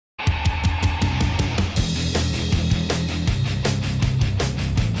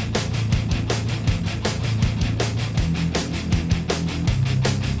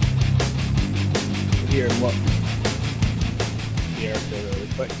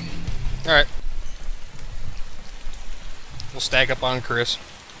Alright. We'll stack up on Chris.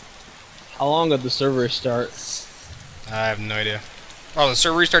 How long did the server start? I have no idea. Oh, the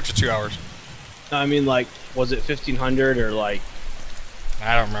server restarts for 2 hours. No, I mean, like, was it 1500 or like...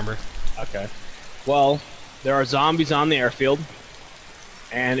 I don't remember. Okay. Well, there are zombies on the airfield,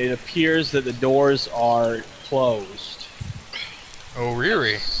 and it appears that the doors are closed. Oh,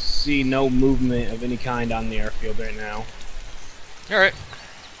 really? See no movement of any kind on the airfield right now. Alright.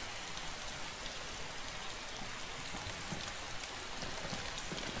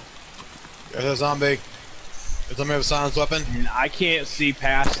 There's a zombie. Does somebody have a silenced weapon? And I can't see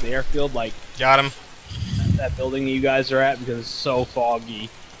past the airfield, like Got him. that building you guys are at, because it's so foggy.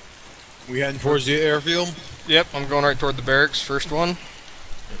 We heading towards the airfield? Yep, I'm going right toward the barracks. First one.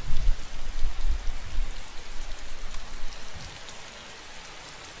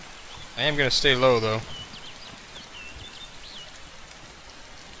 I am gonna stay low though.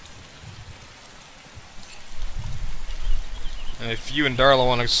 And if you and Darla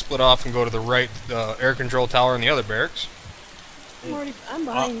want to split off and go to the right, the air control tower in the other barracks. I'm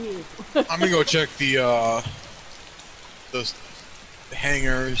behind you. I'm gonna go check the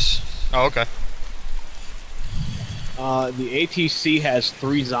hangars. Oh, okay. The ATC has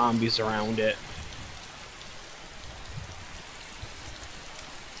 3 zombies around it.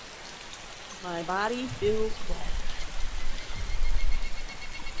 My body feels wet.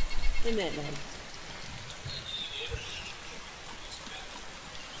 Isn't that nice?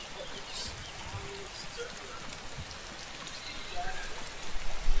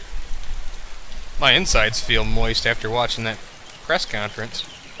 My insides feel moist after watching that press conference.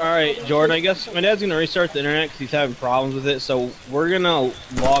 Alright, Jordan, I guess my dad's gonna restart the internet because he's having problems with it, so we're gonna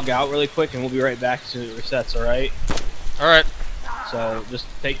log out really quick and we'll be right back as soon as it resets, alright? Alright. So, just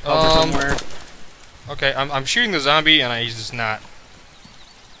take cover somewhere. Okay, I'm shooting the zombie and he's just not.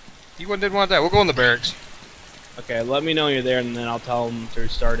 He didn't want that. We'll go in the barracks. Okay, let me know you're there and then I'll tell him to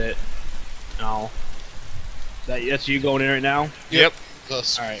restart it. No. That's you going in right now? Yep.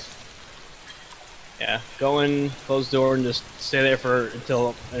 Alright. Yeah, go in, close the door, and just stay there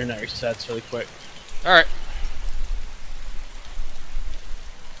until the internet resets really quick. Alright.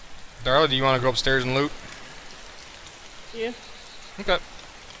 Darla, do you want to go upstairs and loot? Yeah. Okay.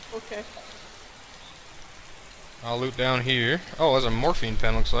 Okay. I'll loot down here. Oh, there's a morphine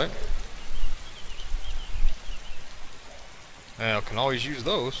pen, looks like. I can always use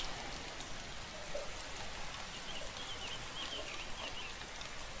those.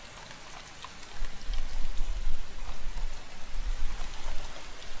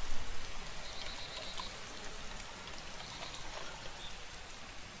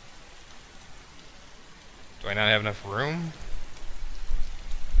 Do I not have enough room?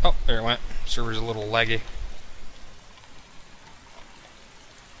 Oh, there it went. Server's a little laggy.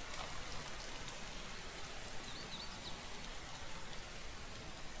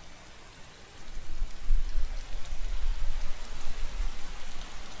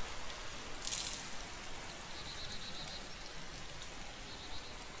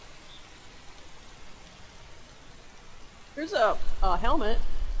 Here's a helmet.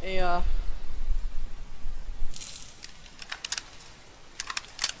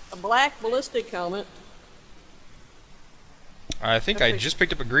 A black ballistic helmet. I think I just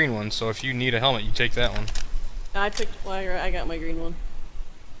picked up a green one, so if you need a helmet, you take that one. I got my green one.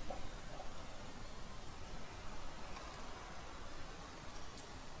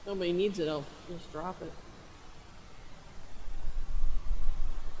 Nobody needs it, I'll just drop it.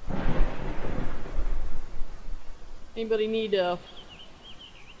 Anybody need oh,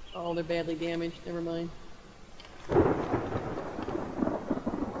 they're badly damaged, never mind.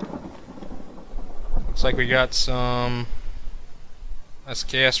 Looks like we got some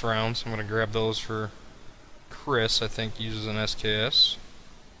SKS rounds. I'm gonna grab those for Chris. I think uses an SKS.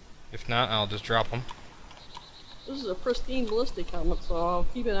 If not, I'll just drop them. This is a pristine ballistic helmet, so I'll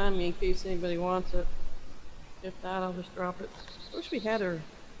keep it on me in case anybody wants it. If not, I'll just drop it. I wish we had her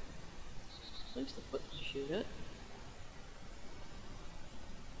place to put to shoot it.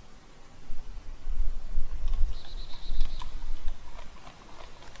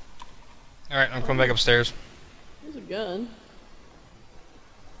 Alright, I'm coming back upstairs. There's a gun.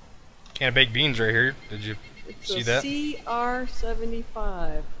 Can of baked beans right here. Did you see that?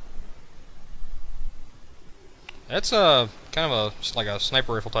 CR-75. That's kind of like a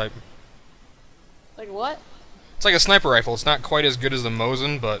sniper rifle type. Like what? It's like a sniper rifle. It's not quite as good as the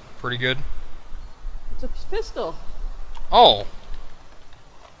Mosin, but pretty good. It's a pistol. Oh!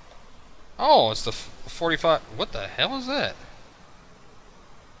 Oh, it's the 45. What the hell is that?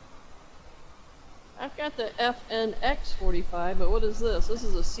 I've got the FNX45, but what is this? This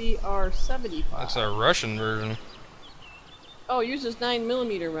is a CR75. That's a Russian version. Oh, it uses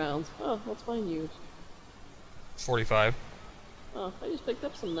 9mm rounds. Oh, what's mine use? 45. Oh, I just picked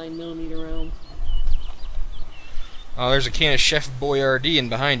up some 9mm rounds. Oh, there's a can of Chef Boyardee in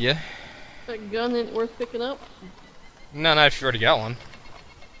behind you. That gun ain't worth picking up? No, not if you already got one.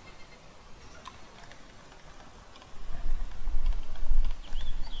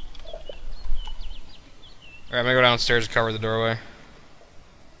 Alright, I'm gonna go downstairs and cover the doorway.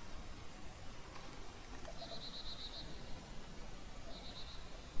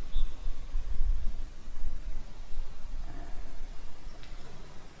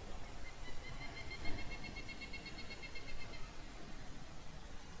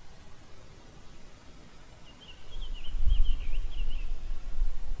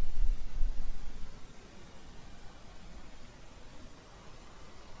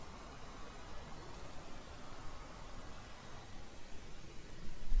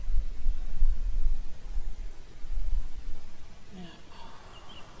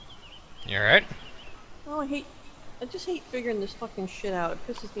 You alright? Oh, I just hate figuring this fucking shit out. It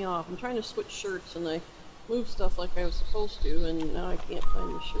pisses me off. I'm trying to switch shirts and I move stuff like I was supposed to, and now I can't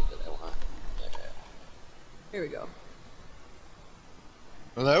find the shirt that I want. Here we go.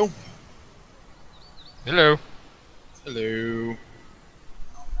 Hello? Hello. Hello.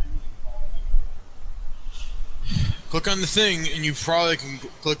 Click on the thing, and you probably can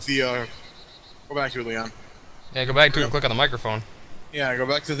click the, go back to it, Leon. Yeah, go back to it and click on the microphone. Yeah, go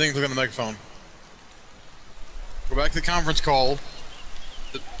back to the thing, click on the microphone. Go back to the conference call.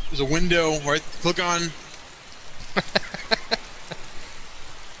 There's a window, right? Click on.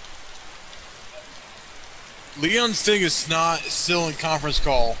 Leon's thing is still in conference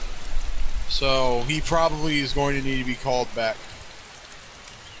call. So he probably is going to need to be called back.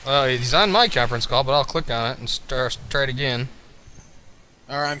 Well, he's on my conference call, but I'll click on it and try it again.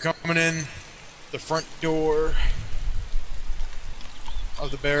 Alright, I'm coming in the front door of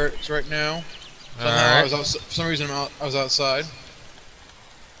the barracks right now. Somehow Alright. for some reason I was outside.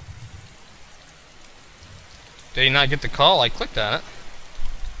 Did he not get the call? I clicked on it.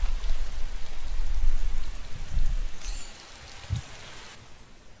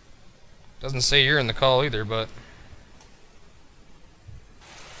 Doesn't say you're in the call either, but...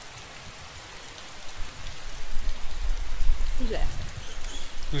 Who's that?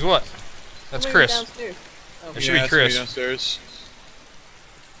 Who's what? That's Somebody Chris. downstairs. Oh. It should be Chris. That's me downstairs.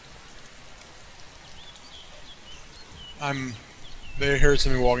 They heard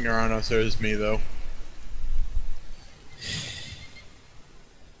somebody walking around downstairs. It's me though.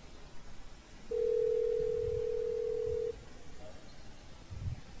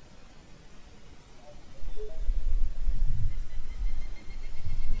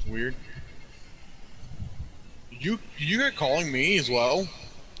 It's weird. You get calling me as well?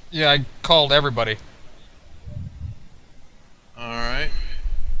 Yeah, I called everybody. Alright.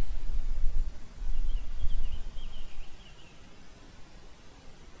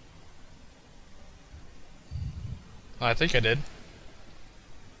 I think I did.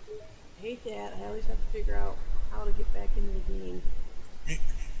 I hate that. I always have to figure out how to get back into the game.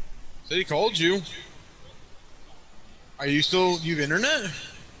 Said he called you. Are you still, you have internet?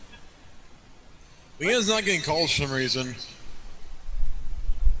 Leon's not getting calls for some reason.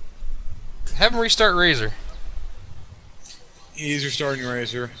 Have him restart Razer. He's restarting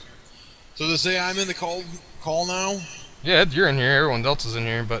Razer. So to say I'm in the call now? Yeah, you're in here. Everyone else is in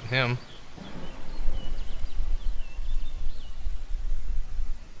here but him.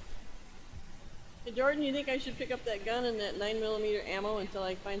 Hey Jordan, you think I should pick up that gun and that 9mm ammo until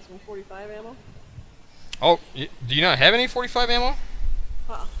I find some 45 ammo? Oh, do you not have any 45 ammo?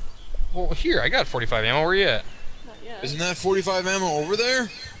 Huh. Well, here, I got 45 ammo. Where you at? Not yet. Isn't that 45 ammo over there?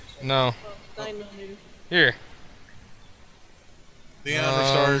 No. Well, 9mm. Here. Leon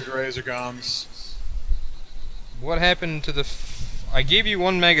restarted Razer guns. What happened to the... I gave you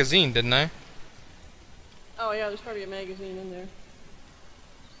one magazine, didn't I? Oh yeah, there's probably a magazine in there.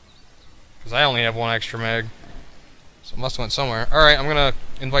 Because I only have one extra mag. So it must have went somewhere. Alright, I'm gonna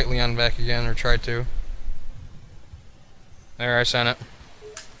invite Leon back again, or try to. There, I sent it.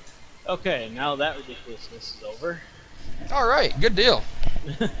 Okay, now that ridiculousness is over. Alright, good deal.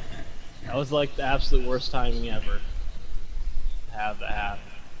 That was like the absolute worst timing ever. To have that happen.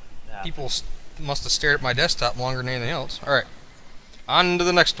 People must have stared at my desktop longer than anything else. Alright. On to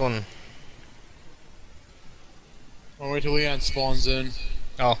the next one. I'll wait till Leon spawns in.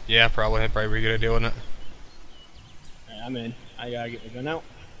 Oh, yeah, probably. That'd probably be a good idea, wouldn't it? Alright, I'm in. I gotta get my gun out.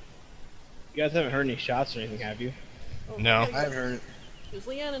 You guys haven't heard any shots or anything, have you? Oh, No. I haven't heard it. Is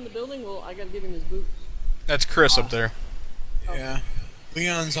Leon in the building? Well, I gotta give him his boots. That's Chris up there. Yeah.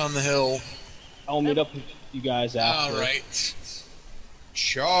 Leon's on the hill. I'll meet up with you guys after. Alright.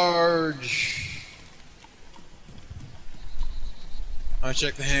 Charge. I'll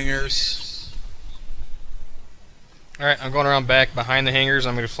check the hangars. Alright, I'm going around back behind the hangars.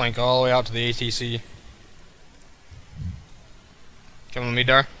 I'm going to flank all the way out to the ATC. Coming with me,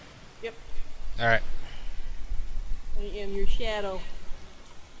 Dar? Yep. Alright. I am your shadow.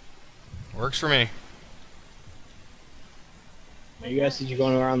 Works for me. You guys said you're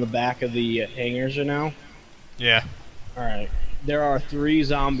going around the back of the hangars right now? Yeah. Alright. There are 3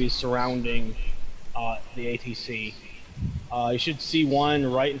 zombies surrounding the ATC. You should see one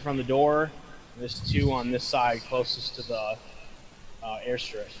right in front of the door. And there's 2 on this side closest to the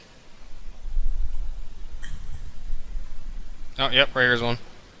airstrip. Oh, yep, right here's one.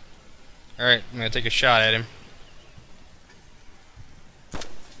 Alright, I'm going to take a shot at him.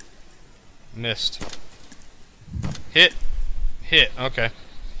 Missed. Hit. Hit, okay.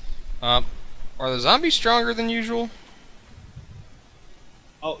 Are the zombies stronger than usual?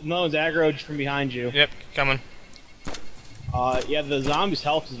 Oh, no, it's aggroed from behind you. Yep, coming. Yeah, the zombies'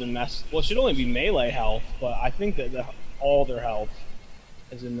 health has been messed. Well, it should only be melee health, but I think that all their health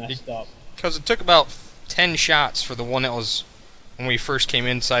has been messed up. Because it took about 10 shots for the one that was when we first came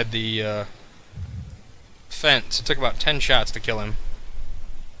inside the fence. It took about 10 shots to kill him.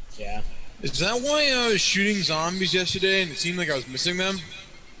 Yeah. Is that why I was shooting zombies yesterday and it seemed like I was missing them?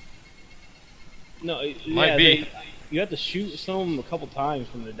 No, Might be. You have to shoot some of them a couple times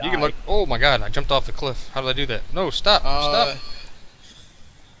from the die. You can look. Oh my god, I jumped off the cliff. How did I do that? No, stop. Stop.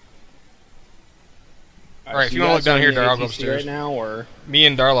 Alright, if you want to look down here, Dar, I'll go upstairs. Right now, or? Me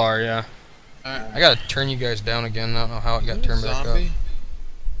and Darla are, yeah. Alright. I gotta turn you guys down again. I don't know how it got turned back up.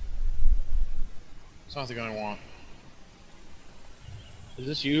 It's not the gun I want. Is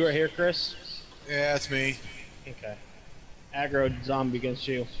this you right here, Chris? Yeah, it's me. Okay. Aggro zombie against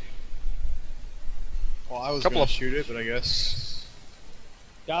you. Well, I was gonna shoot it, but I guess.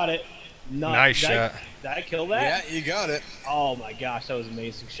 Got it. Nice shot. Did I kill that? Yeah, you got it. Oh my gosh, that was an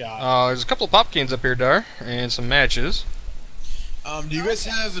amazing shot. There's a couple of pop cans up here, Dar, and some matches. Do you guys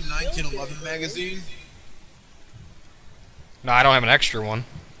have a 1911 magazine? No, I don't have an extra one.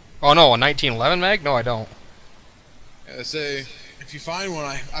 Oh no, a 1911 mag? No, I don't. Yeah, say if you find one,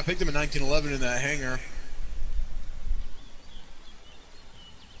 I picked up a 1911 in that hangar.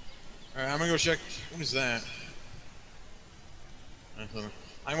 Alright, I'm gonna go check. What is that?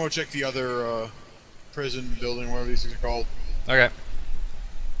 I'm gonna check the other prison building, whatever these things are called. Okay.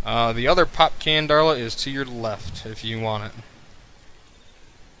 The other pop can, Darla, is to your left if you want it.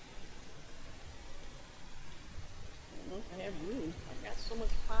 I don't know if I have room. I got so much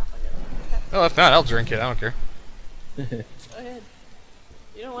pop. I got. Oh, if not, I'll drink it. I don't care. Go ahead.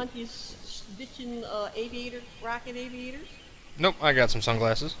 You don't want these stitching rocket aviators? Nope, I got some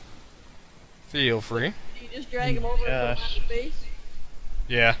sunglasses. Feel free. You just drag them over and put them on the face?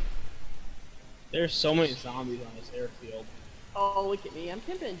 Yeah. There's so many zombies on this airfield. Oh, look at me. I'm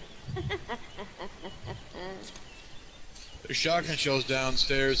pimping. There's shotgun shells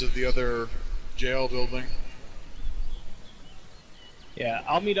downstairs of the other jail building. Yeah,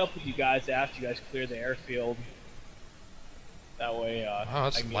 I'll meet up with you guys after you guys clear the airfield. That way, Oh,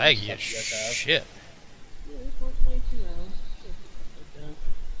 that's I can get laggy stuff as you guys have. shit. Yeah, there's more 22 rounds.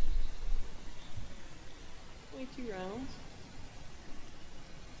 22 rounds.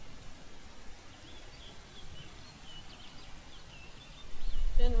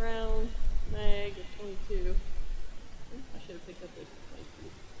 Ten round mag of 22. I should have picked up this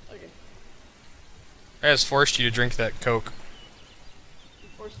 22. Okay. I just forced you to drink that Coke. You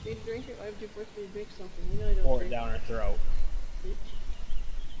forced me to drink it? Why would you force me to drink something? You know I don't Pour it drink. down her throat. Bitch.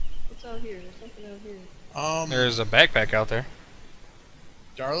 What's out here? There's something out here. There's a backpack out there.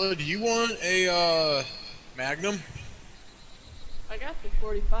 Darla, do you want a Magnum? I got the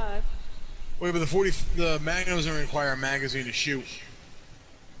 45. Wait, but the Magnum doesn't require a magazine to shoot.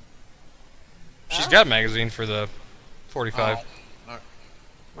 She's got a magazine for the 45. Oh. Alright.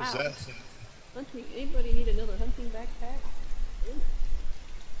 What's Wow. that? Hunting, anybody need another hunting backpack? Ooh.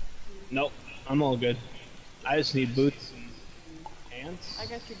 Nope, I'm all good. I just need boots and pants. I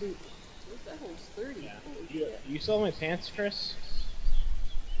got your boots. That holds 30. Yeah. Holy You, shit. you still have my pants, Chris?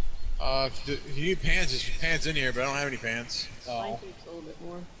 If you need pants, there's pants in here, but I don't have any pants. Mine Oh. takes a little bit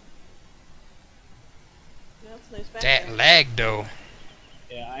more. Yeah, that's a nice backpack. That lag, though.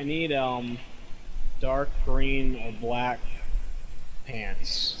 Yeah, I need dark green or black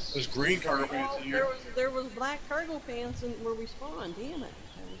pants. There's green cargo pants Well, in here. there was black cargo pants in where we spawned. Damn it.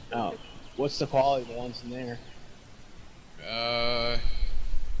 Oh, what's the quality of the ones in there?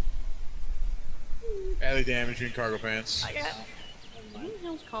 Badly damaged in cargo pants. I got. Who the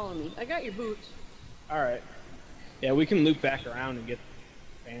hell's calling me? I got your boots. Alright. Yeah, we can loop back around and get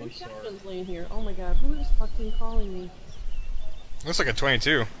Whose fans sorted. shotgun's laying here? Oh my god, who is fucking calling me? Looks like a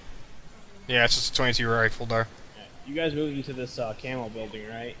 22. Yeah, it's just a 22 rifle there. Yeah, you guys moved into this camo building,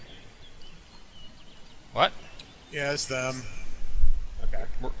 right? What? Yeah, it's them. Okay.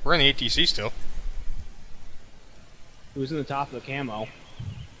 We're in the ATC still. Who's in the top of the camo?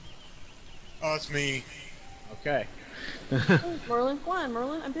 Oh, it's me. Okay. Oh, Merlin, come on,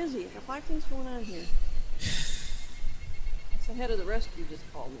 Merlin. I'm busy. I've got 5 things going on here. It's the head of the rescue just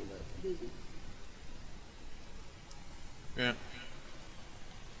called me, but I'm busy. Yeah.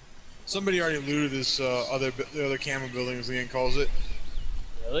 Somebody already looted this the other camo building, as Leon calls it.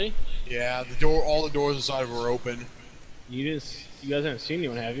 Really? Yeah, all the doors inside of it were open. You guys haven't seen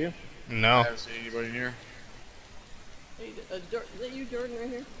anyone, have you? I No. haven't seen anybody in here. Hey, is that you, Jordan, right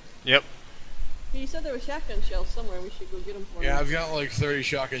here? Yep. Hey, you said there were shotgun shells somewhere. We should go get them for Yeah, you. I've got like 30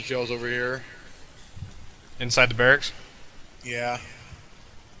 shotgun shells over here. Inside the barracks. Yeah.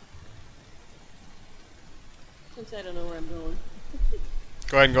 Since I don't know where I'm going.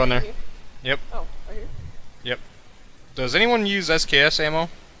 Go ahead and go in there. Here? Yep. Oh, right here? Yep. Does anyone use SKS ammo?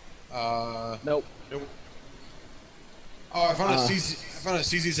 Nope. Nope. Oh, I found a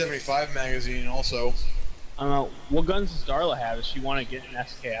CZ75 magazine also. I don't know. What guns does Darla have? Does she want to get an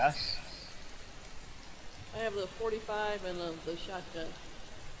SKS? I have the 45 and the shotgun.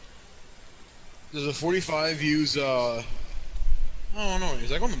 Does a 45 use oh no, is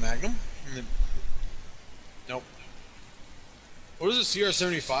that going to Magnum? Nope. What does a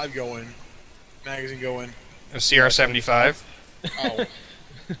CR75 go in? Magazine go in? A CR75? Oh.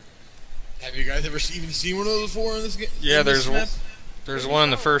 Have you guys ever even seen one of those before in this game? Yeah, there's one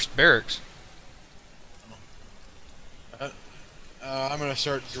in the first barracks. I'm gonna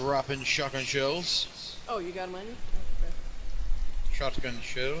start dropping shotgun shells. Oh, you got mine? Okay. Shotgun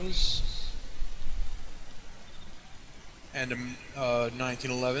shells. And a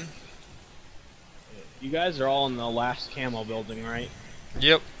 1911. You guys are all in the last camo building, right?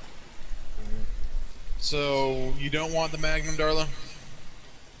 Yep. So, you don't want the Magnum, Darla?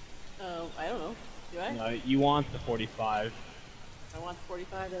 I don't know. Do I? No, you want the 45. I want the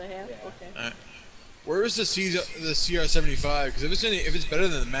 45 that I have? Yeah. Okay. Alright. Where is the CR75? Because if it's better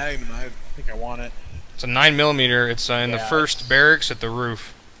than the Magnum, I think I want it. It's a 9mm. It's in the Yeah, first barracks at the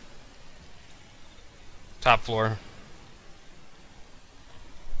roof. Top floor.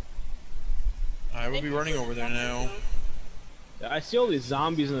 I will be running over there now. I see all these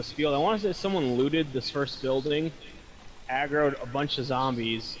zombies in this field. I want to say someone looted this first building, aggroed a bunch of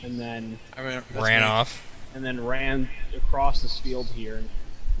zombies, and then Ran off. ran across this field here and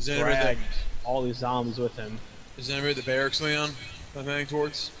Is anybody at dragged all these zombies with him. the barracks, Leon? I'm heading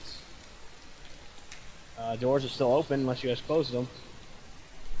towards? Doors are still open unless you guys closed them.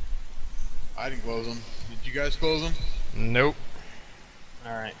 I didn't close them. Did you guys close them? Nope.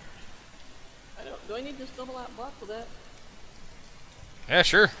 All right. Do I need this double out block for that? Yeah,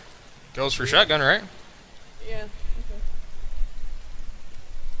 sure. Goes for shotgun, right? Yeah. Okay.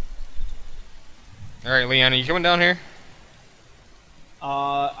 Alright, Leon, are you coming down here?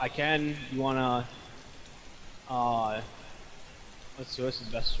 I can. You wanna? Let's see. What's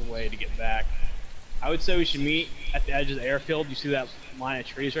the best way to get back? I would say we should meet at the edge of the airfield. You see that line of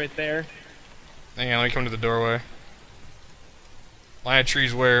trees right there? Hang on, let me come to the doorway. Line of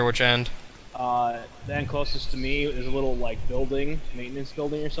trees where? Which end? Then closest to me, there's a little like building, maintenance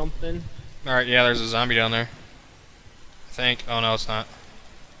building or something. Alright, yeah, there's a zombie down there. I think. Oh no, it's not.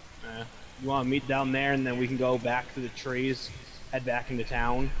 You want to meet down there, and then we can go back through the trees, head back into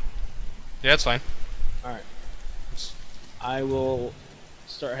town. Yeah, it's fine. All right. I will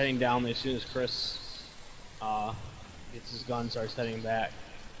start heading down there as soon as Chris gets his gun, starts heading back.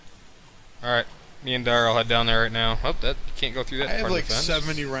 Alright, me and Dar will head down there right now. Oh, that can't go through that I have part like of the fence.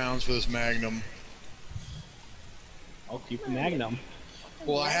 70 rounds for this Magnum. I'll keep the Magnum.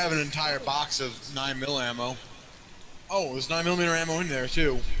 Well, I have an entire box of 9mm ammo. Oh, there's 9mm ammo in there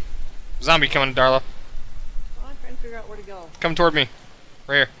too. Zombie coming, Darla. Oh, I'm trying to figure out where to go. Come toward me.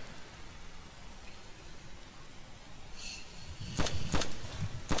 Right here.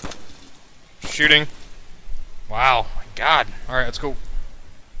 Shooting. Wow, my God. Alright, let's go.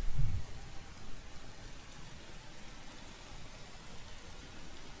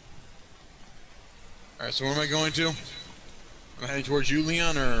 Alright, so where am I going to? I'm heading towards you,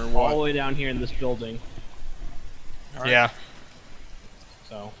 Leon, or what? All the way down here in this building. All right. Yeah,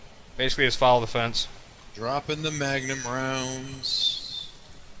 So, basically just follow the fence. Dropping the Magnum rounds.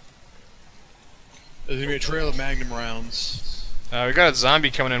 There's gonna be a trail of Magnum rounds. We got a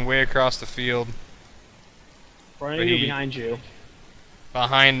zombie coming in way across the field. Front of you, behind you.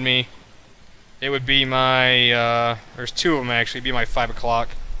 Behind me. It would be my, there's two of them actually, it'd be my 5 o'clock.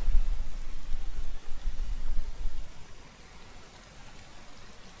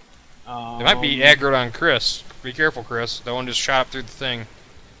 They might be aggroed on Chris. Be careful, Chris. That one just shot up through the thing.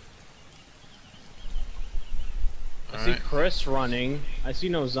 I see Chris running. I see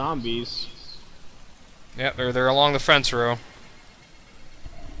no zombies. Yeah, they're along the fence row.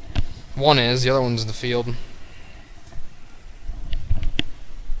 One is, the other one's in the field.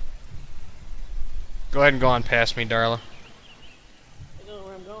 Go ahead and go on past me, Darla. I don't know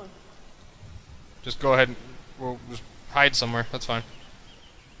where I'm going. Just go ahead and we'll just hide somewhere. That's fine.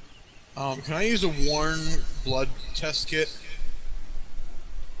 Can I use a worn blood test kit?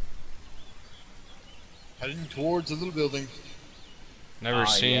 Heading towards the little building. Never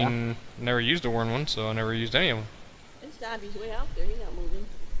never used a worn one, so I never used any of them. This zombie's way out there. He's not moving.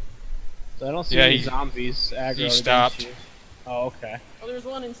 So I don't see any zombies aggro. He stopped. Oh, okay. Oh, there's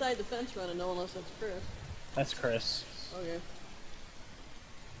one inside the fence running. No, unless that's Chris. That's Chris. Okay.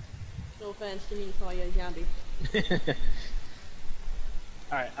 No offense to me to call you a zombie.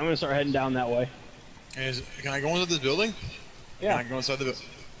 Alright, I'm gonna start heading down that way. Can I go inside this building? Yeah. Can I go inside the building?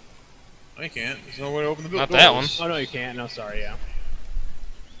 I can't. There's no way to open the building. Not that one. Oh, no, you can't. No, sorry, yeah.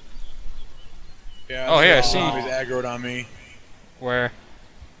 Yeah. Oh, yeah, I see. Zombies aggroed on me. Where?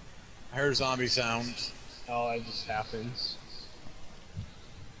 I heard zombie sounds. Oh, it just happens.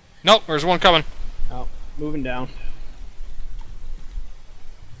 Nope, there's one coming. Oh, moving down.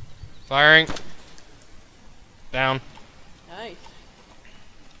 Firing. Down. Nice.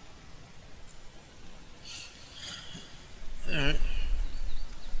 Alright.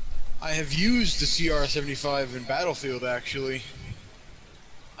 I have used the CR-75 in Battlefield, actually.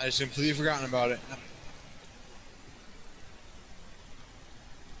 I just completely forgotten about it.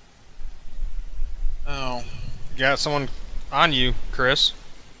 Oh. Got someone on you, Chris.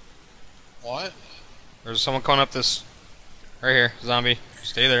 What? There's someone coming up this... Right here, zombie.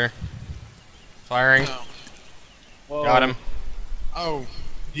 Stay there. Firing. Oh. Whoa. Got him. Oh.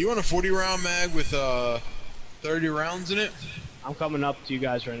 Do you want a 40-round mag with 30 rounds in it? I'm coming up to you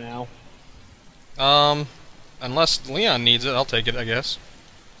guys right now. Unless Leon needs it, I'll take it, I guess.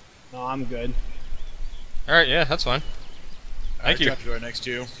 No, I'm good. Alright, yeah, that's fine. Thank you. Trapdoor next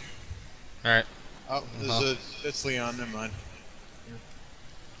to you. Alright. Oh, that's Leon. Never mind.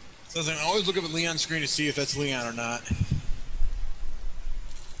 So I always look up at Leon's screen to see if that's Leon or not.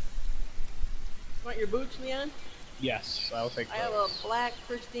 Want your boots, Leon? Yes, I'll take those. I have a black,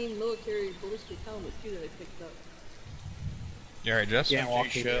 pristine military ballistic helmet too that I picked up. You alright, Jess? Yeah, walk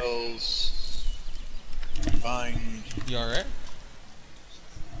Empty through there. shells. Find. You alright?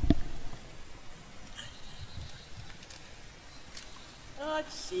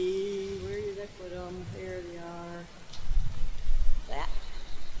 Let's see, where did I put them? There they are. That.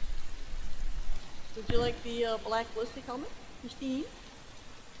 Would you like the black ballistic helmet, Christine?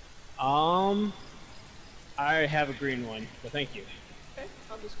 I have a green one, but thank you. Okay,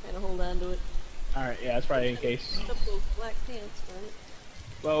 I'll just kind of hold on to it. Alright, yeah, that's probably in case. Pick up those black pants, darn it.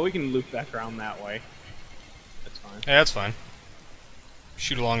 Well, we can loop back around that way. That's fine. Yeah, that's fine.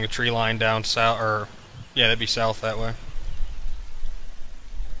 Shoot along the tree line down south, or... Yeah, that'd be south that way.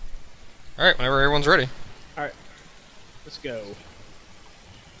 Alright, whenever everyone's ready. Alright, let's go.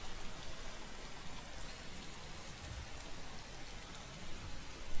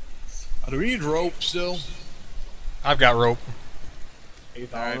 Do we need rope still? I've got rope. Are you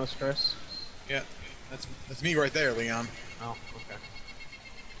following Alright. us, Chris? Yeah, that's me right there, Leon. Oh, okay.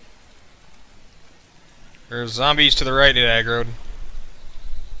 There's zombies to the right at aggroed.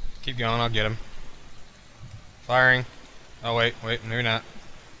 Keep going, I'll get him. Firing. Oh, wait, maybe not.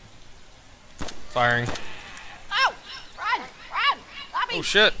 Firing. Oh! Run! Run! Zombie! Oh,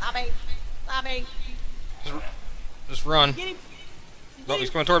 shit. Zombie! Zombie! Just run. Get him! Oh,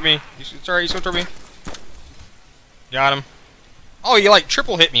 he's coming toward me. It's alright, he's coming toward me. Got him. Oh, you like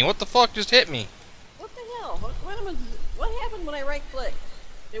triple hit me. What the fuck just hit me? What the hell? What happened when I right clicked?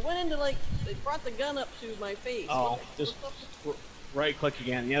 It went into like, it brought the gun up to my face. Oh, just right click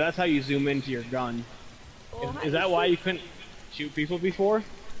again. Yeah, that's how you zoom into your gun. Is that why you couldn't shoot people before?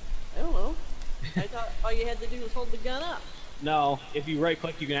 I don't know. I thought all you had to do was hold the gun up. No, if you right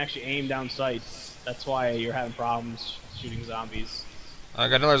click you can actually aim down sights. That's why you're having problems shooting zombies. I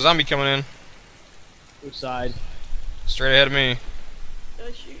got another zombie coming in. Which side? Straight ahead of me. Did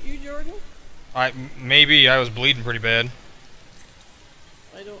I shoot you, Jordan? Maybe I was bleeding pretty bad.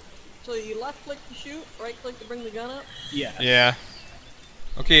 I don't. So you left click to shoot, right click to bring the gun up? Yes. Yeah.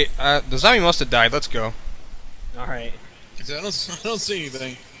 Okay, the zombie must have died. Let's go. Alright. I don't see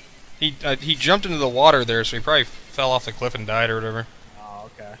anything. He jumped into the water there, so he probably fell off the cliff and died or whatever. Oh,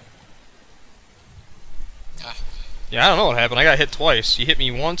 okay. Ah, Yeah, I don't know what happened. I got hit twice. He hit me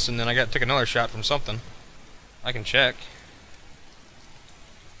once, and then I took another shot from something. I can check.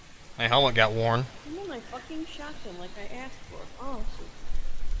 My helmet got worn. Give me my fucking shotgun like I asked for. Oh, so